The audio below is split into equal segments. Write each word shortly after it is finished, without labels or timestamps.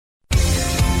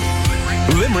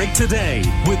Limerick Today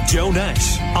with Joe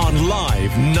Nash on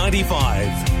Live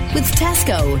 95. With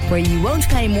Tesco, where you won't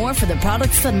pay more for the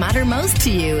products that matter most to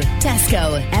you.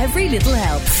 Tesco, every little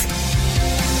helps.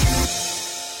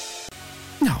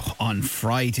 Now, on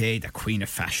Friday, the Queen of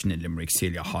Fashion in Limerick,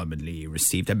 Celia Holman-Lee,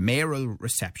 received a mayoral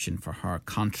reception for her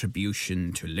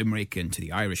contribution to Limerick and to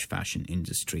the Irish fashion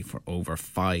industry for over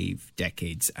 5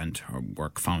 decades, and her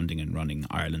work founding and running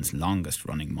Ireland's longest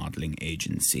running modelling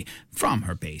agency from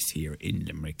her base here in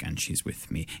Limerick. And she's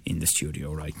with me in the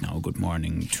studio right now. Good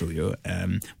morning to you.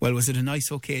 Well, was it a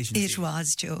nice occasion? It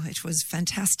was, Joe. It was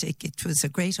fantastic. It was a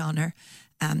great honour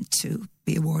to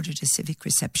be awarded a civic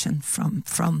reception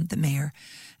from the mayor.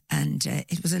 And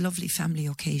it was a lovely family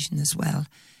occasion as well.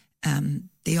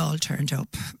 They all turned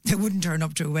up. They wouldn't turn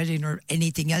up to a wedding or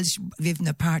anything else, even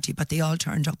a party, but they all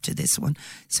turned up to this one.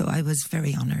 So I was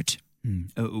very honoured.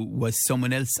 Was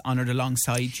someone else honoured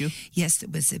alongside you? Yes, there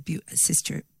was a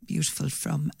Sister Beautiful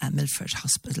from Milford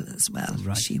Hospital as well.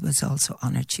 Right. She was also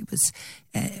honoured. She was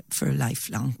for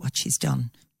lifelong what she's done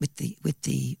with the.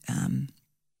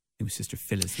 It was Sister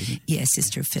Phyllis, wasn't it? Yes,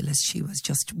 Sister Phyllis. She was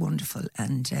just wonderful,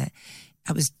 and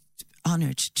I was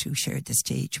honoured to share the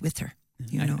stage with her.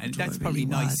 You know, and that's probably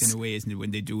really nice in a way, isn't it,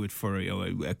 when they do it for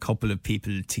a couple of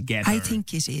people together? I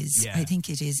think it is. Yeah. I think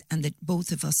it is, and that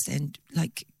both of us then,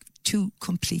 like, two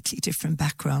completely different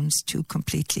backgrounds, two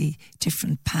completely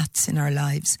different paths in our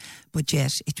lives, but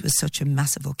yet it was such a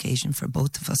massive occasion for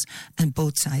both of us and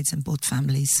both sides and both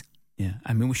families. Yeah,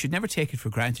 I mean, we should never take it for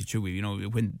granted, should we? You know,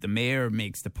 when the mayor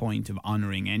makes the point of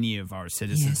honouring any of our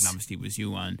citizens, yes. And obviously it was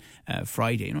you on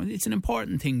Friday, you know, it's an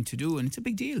important thing to do and it's a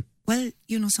big deal. Well,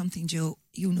 you know something, Joe,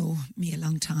 you know me a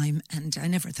long time, and I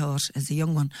never thought as a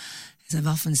young one, as I've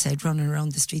often said, running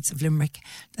around the streets of Limerick,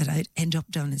 that I'd end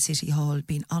up down in City Hall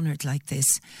being honoured like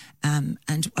this. And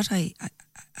what I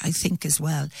think as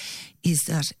well is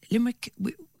that Limerick,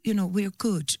 we're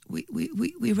good.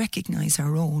 We recognise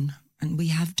our own. And we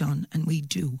have done, and we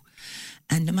do.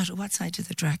 And no matter what side of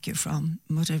the track you're from,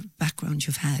 whatever background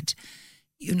you've had,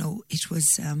 you know, it was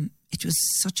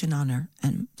such an honour,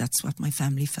 and that's what my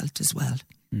family felt as well.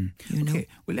 You know. Okay,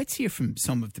 well, let's hear from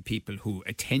some of the people who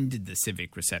attended the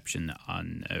civic reception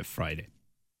on Friday.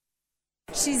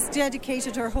 She's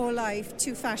dedicated her whole life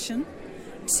to fashion,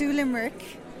 to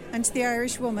Limerick, and to the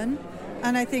Irish woman.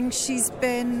 And I think she's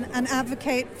been an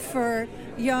advocate for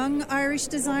young Irish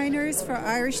designers, for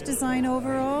Irish design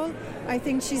overall. I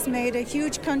think she's made a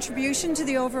huge contribution to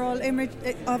the overall image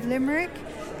of Limerick.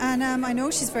 And I know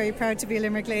she's very proud to be a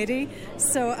Limerick lady.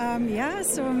 So,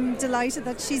 so I'm delighted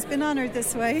that she's been honoured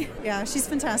this way. Yeah, she's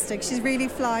fantastic. She really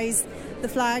flies the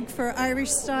flag for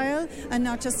Irish style, and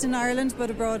not just in Ireland,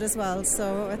 but abroad as well.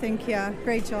 So I think,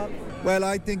 great job. Well,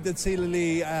 I think that Celia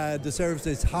Lee deserves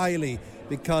this highly,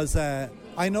 because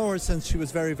I know her since she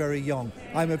was very, very young.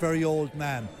 I'm a very old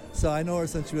man, so I know her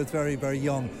since she was very, very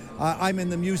young. I'm in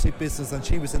the music business and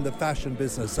she was in the fashion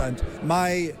business. And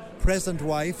my present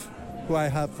wife, who I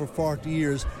have for 40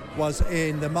 years, was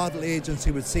in the model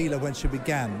agency with Celia when she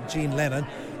began, Jean Lennon.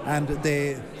 And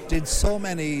they did so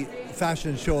many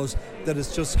fashion shows that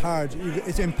it's just hard.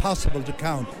 It's impossible to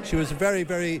count. She was a very,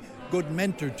 very good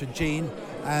mentor to Jean,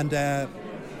 and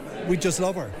we just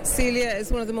love her. Celia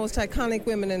is one of the most iconic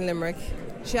women in Limerick.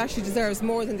 She actually deserves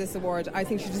more than this award. I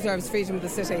think she deserves freedom of the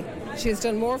city. She has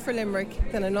done more for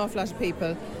Limerick than an awful lot of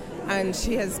people, and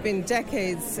she has been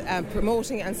decades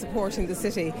promoting and supporting the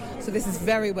city. So this is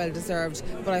very well deserved,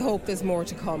 but I hope there's more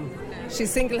to come. She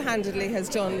single-handedly has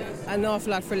done an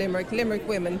awful lot for Limerick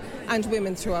women and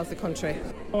women throughout the country.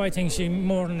 Oh, I think she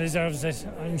more than deserves it.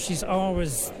 And she's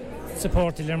always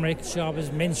supported Limerick. She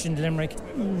always mentioned Limerick.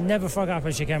 Never forgot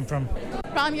where she came from.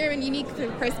 From your unique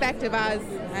perspective as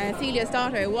Celia's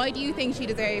daughter, why do you think she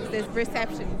deserves this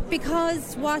reception?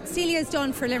 Because what Celia's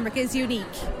done for Limerick is unique.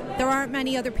 There aren't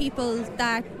many other people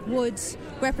that would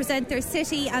represent their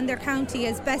city and their county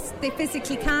as best they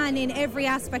physically can in every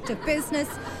aspect of business,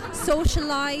 social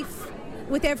life,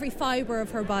 with every fibre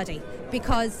of her body.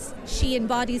 Because she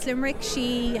embodies Limerick,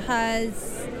 she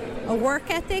has a work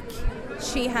ethic,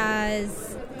 she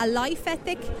has a life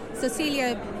ethic. So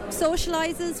Celia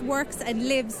socialises, works and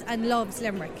lives and loves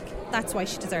Limerick. That's why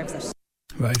she deserves it.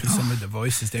 Right, with some of the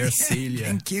voices there, Celia.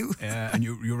 Thank you. And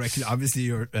you reckon, obviously,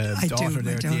 your daughter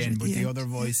there at the end, but the other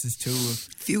voices too.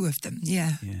 Few of them,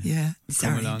 yeah.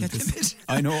 Sorry, I know, I understand.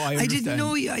 I didn't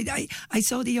know you. I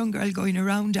saw the young girl going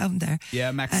around down there.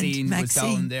 Yeah, Maxine was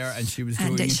down there, and she was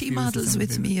doing and she models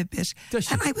with me a bit. Does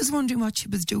she? And I was wondering what she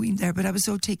was doing there, but I was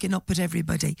so taken up with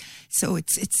everybody. So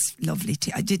it's lovely.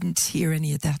 I didn't hear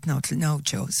any of that till now,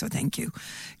 Joe. So thank you,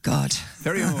 God.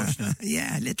 Very emotional.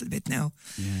 Yeah, a little bit now.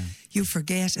 Yeah. You forget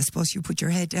forget, I suppose you put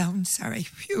your head down. Sorry.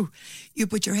 You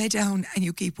put your head down and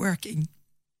you keep working.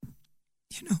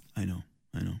 You know. I know.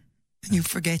 And you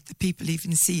forget that people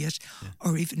even see it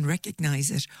or even recognise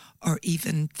it or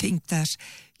even think that,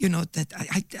 you know, that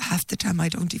I half the time I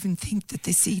don't even think that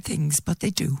they see things, but they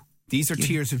do. These are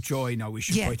tears of joy now. We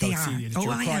should point out, Celia, that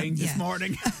you're crying this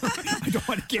morning. I don't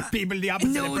want to give people the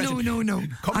opposite impression. No.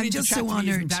 I'm just so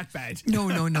honoured. That bad.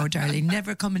 No, darling.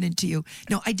 Never coming into you.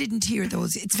 No, I didn't hear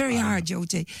those. It's very hard, Joe.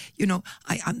 You know,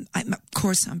 I'm of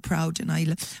course I'm proud,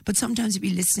 but sometimes you'll be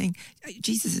listening.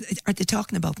 Jesus, are they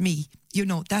talking about me? You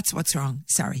know, that's what's wrong.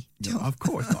 Sorry. No, of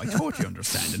course. No, I totally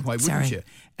understand. And why wouldn't you?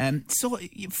 So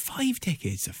 5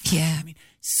 decades of fashion. Yeah. I mean,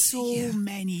 so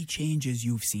many changes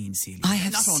you've seen, Celia. I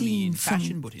have not seen only in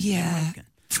fashion, but in American.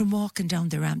 From walking down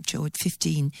the ramp, Joe, at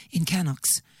 15 in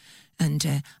Cannock's.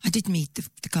 And I did meet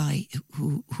the guy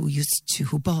who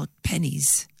bought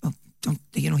pennies. Oh,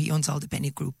 he owns all the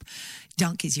Penny Group.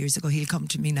 Donkeys years ago. He'll come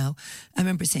to me now. I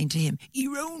remember saying to him, he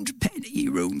owned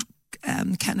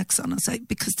Cannock's on us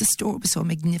because the store was so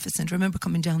magnificent. I remember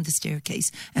coming down the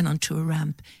staircase and onto a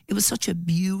ramp. It was such a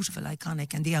beautiful,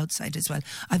 iconic, and the outside as well.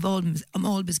 I'm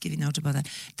always giving out about that.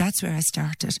 That's where I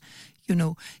started, you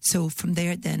know. So from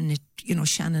there, then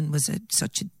Shannon was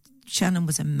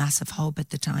a massive hub at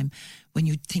the time. When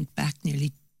you think back,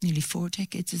 nearly 4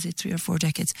 decades, is it 3 or 4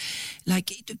 decades?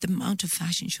 Like the amount of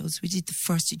fashion shows. We did the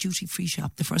first duty-free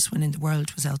shop, the first one in the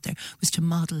world was out there, was to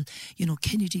model. You know,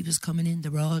 Kennedy was coming in, they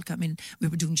were all coming. We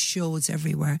were doing shows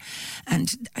everywhere. And,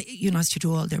 I used to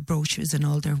do all their brochures and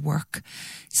all their work.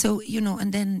 So,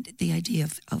 and then the idea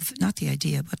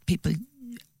but people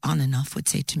on and off would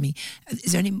say to me,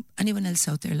 is there anyone else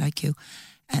out there like you?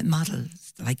 Model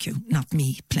like you, not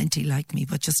me, plenty like me,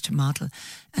 but just to model.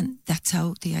 And that's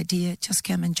how the idea just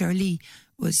came. And Jarlee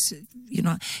was,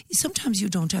 sometimes you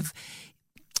don't have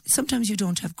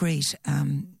great,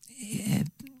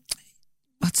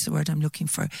 what's the word I'm looking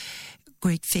for?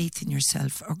 Great faith in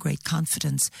yourself or great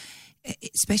confidence,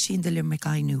 especially in the Limerick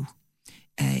I knew,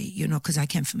 because I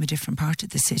came from a different part of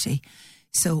the city.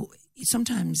 So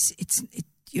sometimes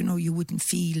you wouldn't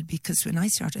feel, because when I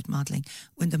started modelling,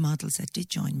 when the models that did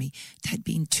join me, had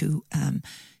been to,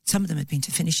 some of them had been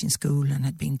to finishing school and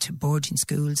had been to boarding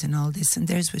schools and all this, and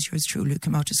theirs was yours truly, who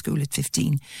came out of school at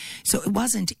 15. So it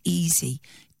wasn't easy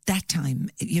that time,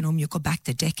 you go back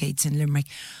the decades in Limerick.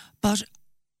 But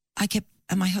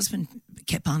and my husband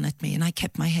kept on at me and I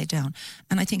kept my head down.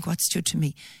 And I think what stood to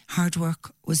me, hard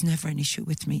work was never an issue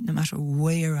with me, no matter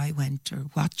where I went or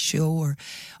what show, or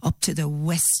up to the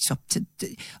west, up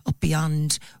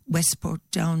beyond Westport,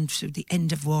 down to the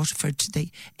end of Waterford, to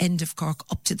the end of Cork,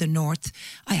 up to the north.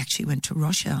 I actually went to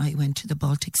Russia. I went to the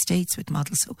Baltic States with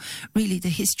models. So really the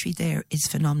history there is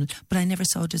phenomenal. But I never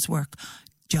saw it as work.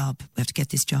 Job. We have to get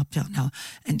this job done now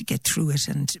and get through it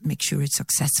and make sure it's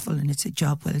successful and it's a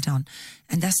job well done.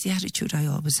 And that's the attitude I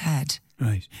always had.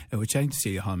 Right. We're chatting to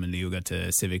Celia Holman. You got a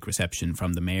civic reception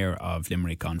from the Mayor of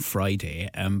Limerick on Friday.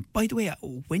 By the way,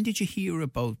 when did you hear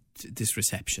about this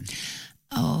reception?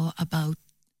 Oh, about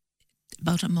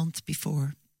a month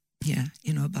before. Yeah,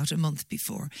 about a month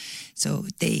before. So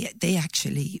they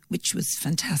actually, which was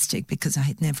fantastic because I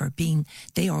had never been,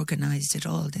 they organised it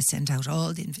all. They sent out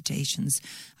all the invitations.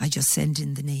 I just sent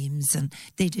in the names and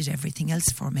they did everything else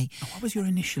for me. What was your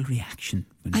initial reaction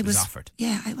when it was offered?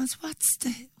 Yeah, I was, what?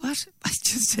 I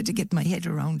just had to get my head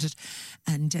around it.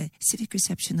 And civic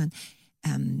reception,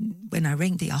 and when I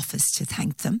rang the office to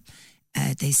thank them,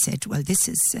 they said, well, this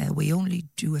is, we only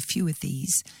do a few of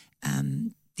these.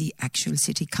 The actual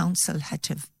city council had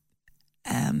to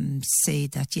say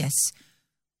that, yes,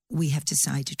 we have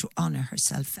decided to honour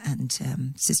herself and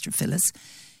Sister Phyllis.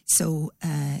 So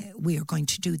we are going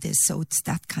to do this. So it's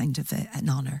that kind of an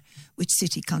honour, which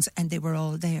city council, and they were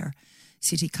all there.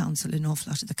 City council, an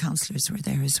awful lot of the councillors were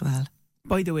there as well.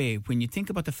 By the way, when you think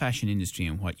about the fashion industry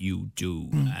and what you do,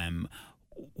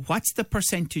 what's the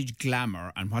percentage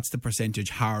glamour and what's the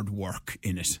percentage hard work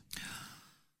in it?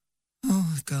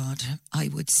 Oh, God, I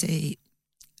would say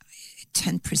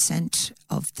 10%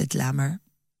 of the glamour,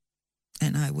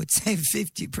 and I would say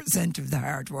 50% of the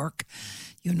hard work.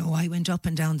 I went up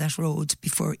and down that road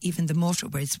before even the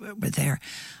motorways were there.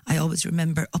 I always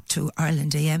remember up to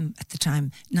Ireland AM at the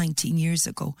time, 19 years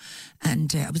ago,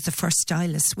 and I was the first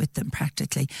stylist with them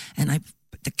practically, and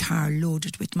the car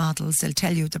loaded with models. They'll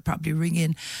tell you, they'll probably ring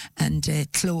in, and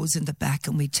clothes in the back,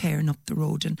 and we'd tearing up the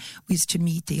road. And we used to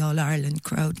meet the All-Ireland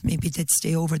crowd. Maybe they'd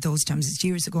stay over those times. It's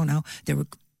years ago now. They were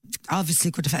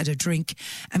obviously could have had a drink,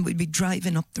 and we'd be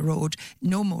driving up the road,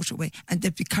 no motorway, and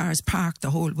there'd be cars parked the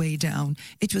whole way down.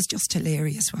 It was just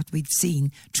hilarious what we'd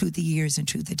seen through the years and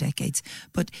through the decades.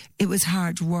 But it was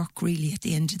hard work, really, at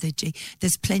the end of the day.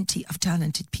 There's plenty of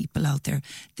talented people out there.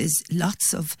 There's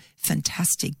lots of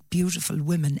fantastic, beautiful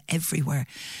women everywhere.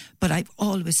 But I've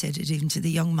always said it, even to the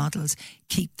young models,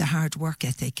 keep the hard work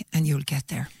ethic and you'll get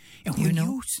there. And when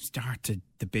you started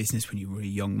the business when you were a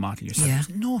young model yourself, there's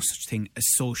no such thing as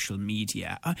social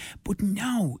media. But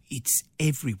now it's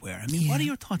everywhere. I mean, what are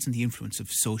your thoughts on the influence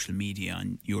of social media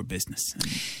on your business?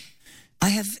 I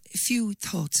have a few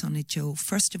thoughts on it, Joe.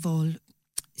 First of all,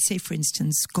 say, for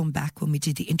instance, going back when we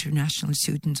did the International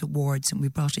Student Awards and we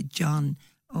brought in John...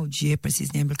 Oh, jeepers,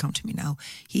 his name will come to me now.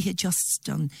 He had just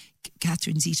done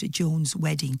Catherine Zeta-Jones'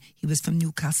 wedding. He was from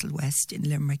Newcastle West in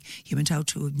Limerick. He went out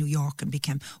to New York and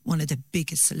became one of the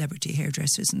biggest celebrity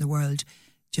hairdressers in the world.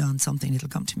 John something, it'll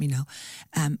come to me now.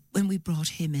 When we brought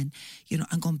him in, you know,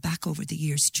 and gone back over the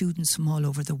years, students from all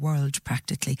over the world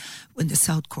practically, when the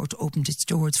South Court opened its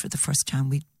doors for the first time,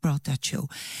 we brought that show.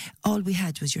 All we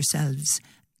had was yourselves,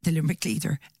 the Limerick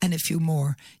Leader, and a few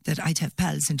more that I'd have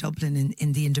pals in Dublin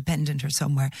in the Independent or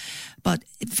somewhere. But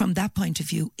from that point of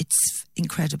view, it's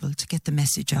incredible to get the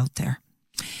message out there.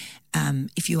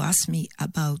 If you ask me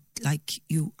about, like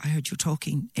I heard you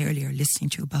talking earlier,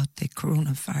 listening to you about the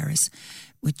coronavirus,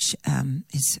 which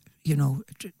is, you know,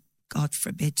 God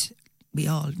forbid, we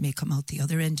all may come out the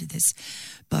other end of this.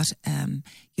 But,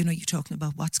 you know, you're talking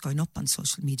about what's going up on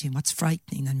social media and what's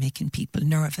frightening and making people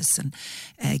nervous and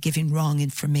giving wrong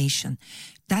information.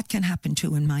 That can happen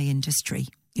too in my industry.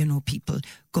 You know, people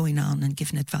going on and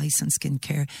giving advice on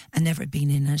skincare and never been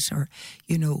in it, or,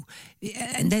 you know,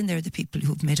 and then there are the people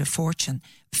who've made a fortune,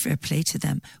 fair play to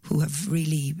them, who have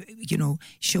really, you know,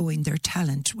 showing their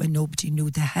talent when nobody knew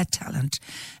they had talent.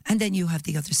 And then you have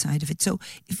the other side of it. So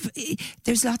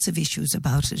there's lots of issues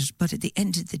about it, but at the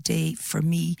end of the day, for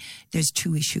me, there's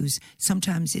two issues.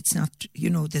 Sometimes it's not, you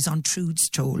know, there's untruths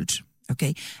told.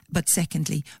 Okay. But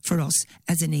secondly, for us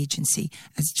as an agency,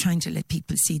 as trying to let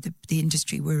people see the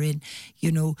industry we're in,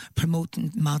 you know,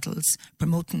 promoting models,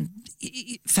 promoting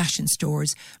fashion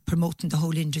stores, promoting the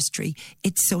whole industry,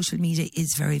 social media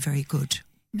is very, very good.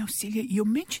 Now, Celia, you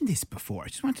mentioned this before. I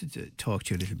just wanted to talk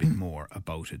to you a little bit more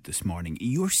about it this morning.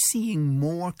 You're seeing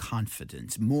more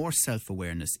confidence, more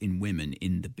self-awareness in women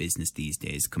in the business these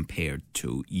days compared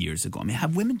to years ago. I mean,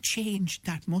 have women changed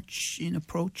that much in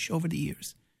approach over the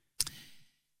years?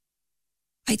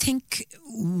 I think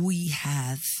we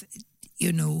have,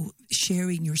 you know,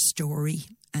 sharing your story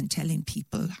and telling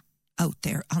people out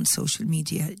there on social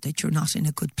media that you're not in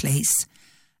a good place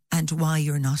and why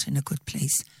you're not in a good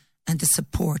place. And the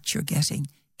support you're getting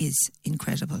is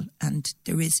incredible. And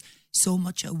there is so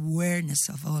much awareness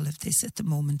of all of this at the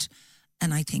moment.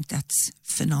 And I think that's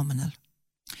phenomenal.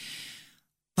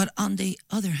 But on the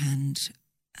other hand,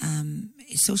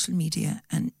 social media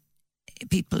and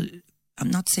people,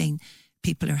 I'm not saying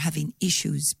people are having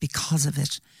issues because of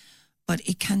it, but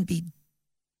it can be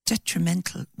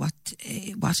detrimental what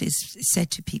is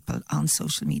said to people on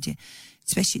social media,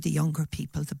 especially the younger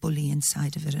people, the bullying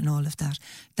side of it and all of that.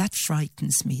 That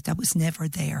frightens me. That was never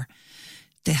there.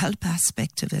 The help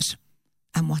aspect of it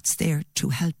and what's there to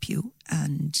help you,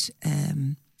 and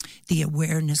the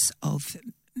awareness of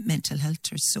mental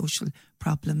health or social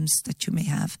problems that you may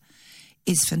have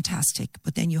is fantastic.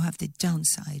 But then you have the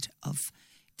downside of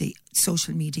the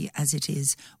social media as it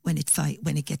is when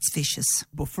it gets vicious.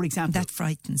 But for example, that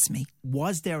frightens me.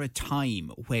 Was there a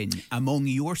time when among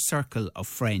your circle of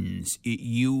friends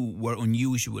you were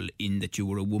unusual in that you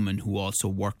were a woman who also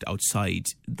worked outside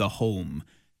the home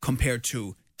compared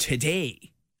to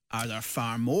today? Are there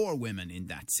far more women in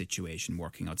that situation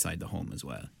working outside the home as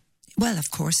well? Well, of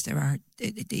course there are.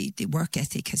 The work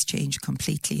ethic has changed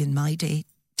completely in my day.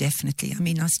 Definitely. I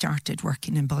mean, I started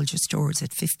working in Bulger stores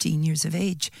at 15 years of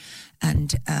age.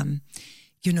 And,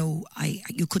 you know,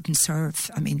 you couldn't serve.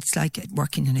 I mean, it's like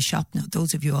working in a shop now.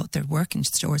 Those of you out there working in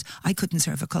stores, I couldn't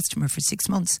serve a customer for 6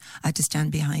 months. I had to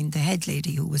stand behind the head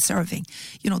lady who was serving.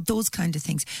 You know, those kind of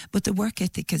things. But the work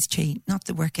ethic has changed. Not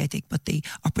the work ethic, but the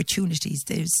opportunities.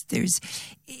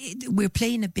 We're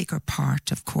playing a bigger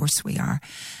part, of course we are.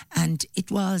 And it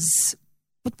was...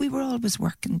 But we were always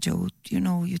working, Joe. You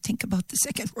know, you think about the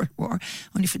Second World War,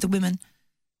 only for the women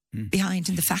behind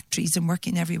in the factories and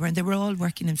working everywhere. And they were all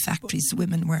working in factories. The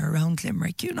women were around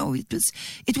Limerick. You know, it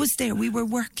was there. We were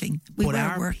working. But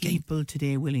are people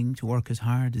today willing to work as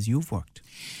hard as you've worked?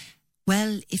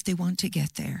 Well, if they want to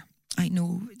get there. I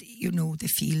know, you know, they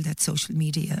feel that social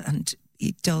media, and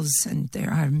it does, and there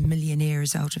are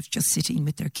millionaires out of just sitting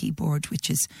with their keyboard,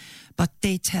 but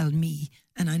they tell me,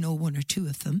 and I know one or two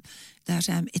of them, that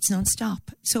it's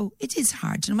non-stop. So it is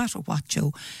hard, no matter what,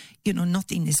 Joe. You know,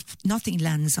 nothing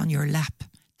lands on your lap.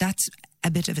 That's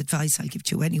a bit of advice I'll give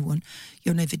to anyone.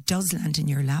 You know, if it does land in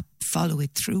your lap, follow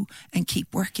it through and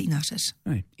keep working at it.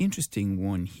 Right. Interesting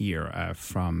one here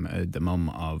from the mum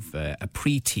of a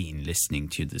preteen listening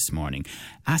to you this morning,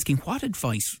 asking what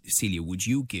advice, Celia, would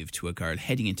you give to a girl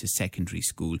heading into secondary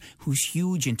school who's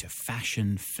huge into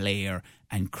fashion, flair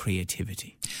and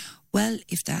creativity? Well,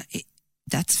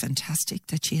 that's fantastic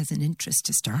that she has an interest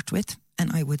to start with,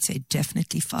 and I would say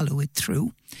definitely follow it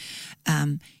through.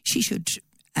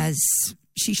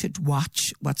 She should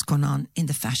watch what's going on in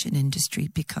the fashion industry,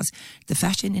 because the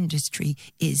fashion industry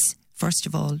is, first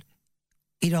of all,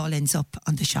 it all ends up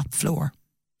on the shop floor.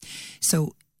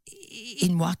 So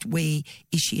in what way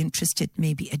is she interested?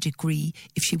 Maybe a degree.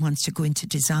 If she wants to go into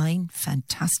design,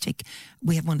 fantastic.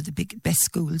 We have one of the best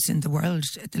schools in the world,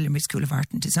 the Limerick School of Art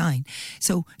and Design.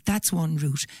 So that's one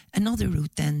route. Another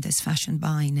route then, there's fashion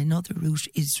buying. Another route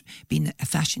is being a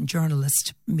fashion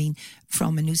journalist. I mean,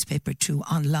 from a newspaper to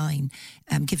online,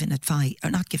 giving advice,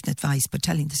 or not giving advice, but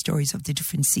telling the stories of the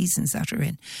different seasons that are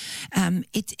in.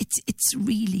 It's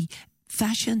really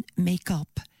fashion,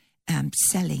 makeup,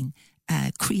 selling,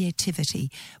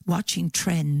 creativity, watching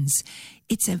trends.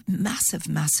 It's a massive,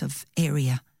 massive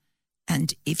area.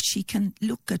 And if she can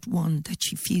look at one that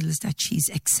she feels that she's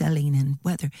excelling in,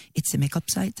 whether it's the makeup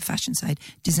side, the fashion side,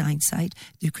 design side,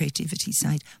 the creativity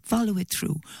side, follow it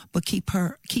through. But keep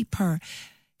her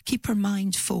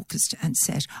mind focused and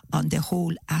set on the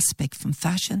whole aspect, from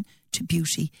fashion to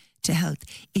beauty to health.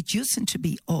 It usedn't to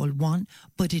be all one,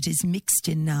 but it is mixed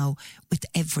in now with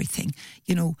everything.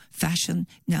 You know, fashion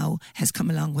now has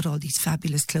come along with all these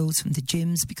fabulous clothes from the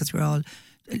gyms, because we're all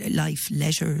life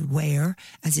leisure wear,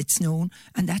 as it's known,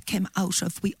 and that came out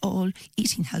of we all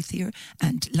eating healthier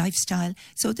and lifestyle.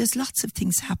 So there's lots of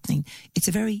things happening. It's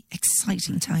a very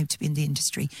exciting time to be in the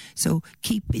industry. So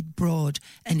keep it broad,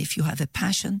 and if you have a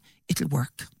passion, it'll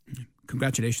work.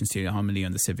 Congratulations to your homily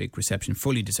on the civic reception,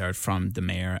 fully deserved from the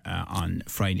Mayor on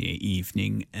Friday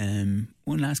evening.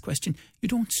 One last question. You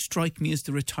don't strike me as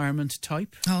the retirement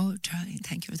type. Oh, darling,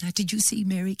 thank you for that. Did you see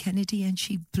Mary Kennedy and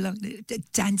she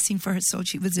dancing for her soul?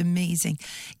 She was amazing.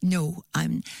 No,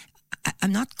 I'm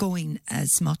not going as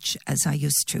much as I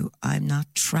used to. I'm not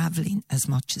travelling as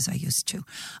much as I used to.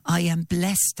 I am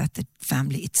blessed that the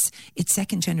family, it's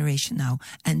second generation now,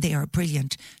 and they are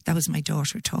brilliant. That was my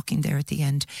daughter talking there at the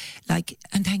end.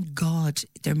 And thank God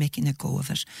they're making a go of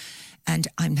it. And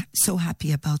I'm so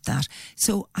happy about that.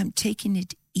 So I'm taking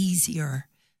it easier,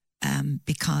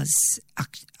 because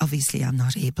obviously I'm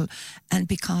not able, and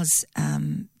because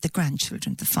the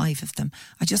grandchildren, the 5 of them,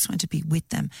 I just want to be with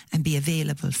them and be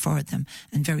available for them,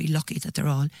 and very lucky that they're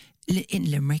all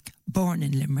in Limerick, born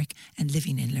in Limerick and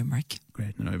living in Limerick.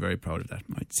 Great, and I'm very proud of that.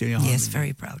 Right. Celia, yes,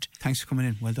 very proud. Thanks for coming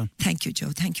in. Well done. Thank you,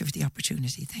 Joe. Thank you for the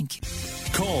opportunity. Thank you.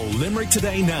 Call Limerick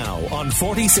Today now on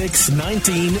 46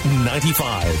 19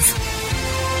 95.